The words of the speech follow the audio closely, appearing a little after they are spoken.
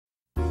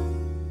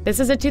This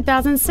is a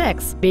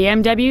 2006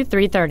 BMW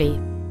 330.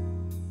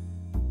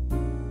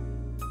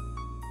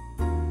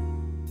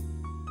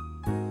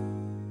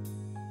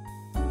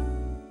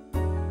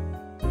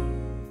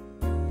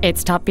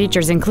 Its top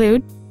features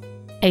include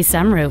a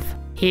sunroof,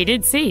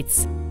 heated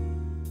seats,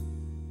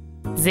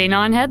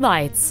 xenon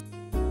headlights,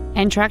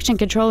 and traction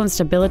control and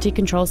stability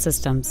control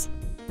systems.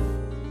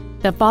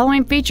 The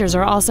following features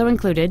are also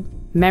included: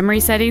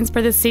 memory settings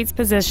for the seat's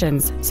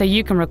positions so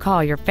you can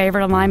recall your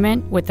favorite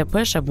alignment with the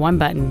push of one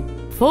button,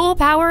 full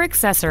power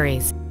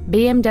accessories,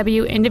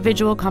 BMW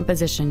individual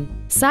composition,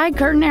 side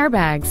curtain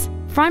airbags,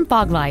 front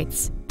fog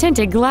lights,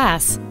 tinted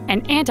glass,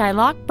 an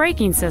anti-lock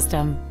braking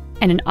system,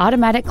 and an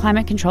automatic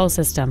climate control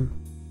system.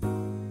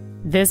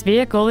 This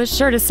vehicle is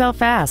sure to sell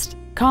fast.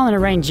 Call and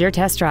arrange your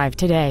test drive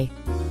today.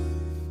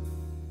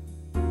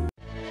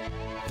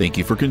 Thank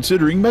you for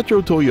considering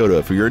Metro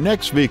Toyota for your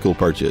next vehicle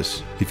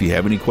purchase. If you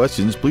have any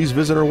questions, please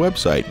visit our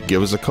website,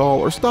 give us a call,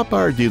 or stop by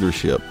our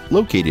dealership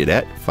located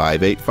at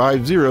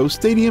 5850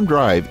 Stadium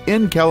Drive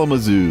in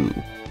Kalamazoo.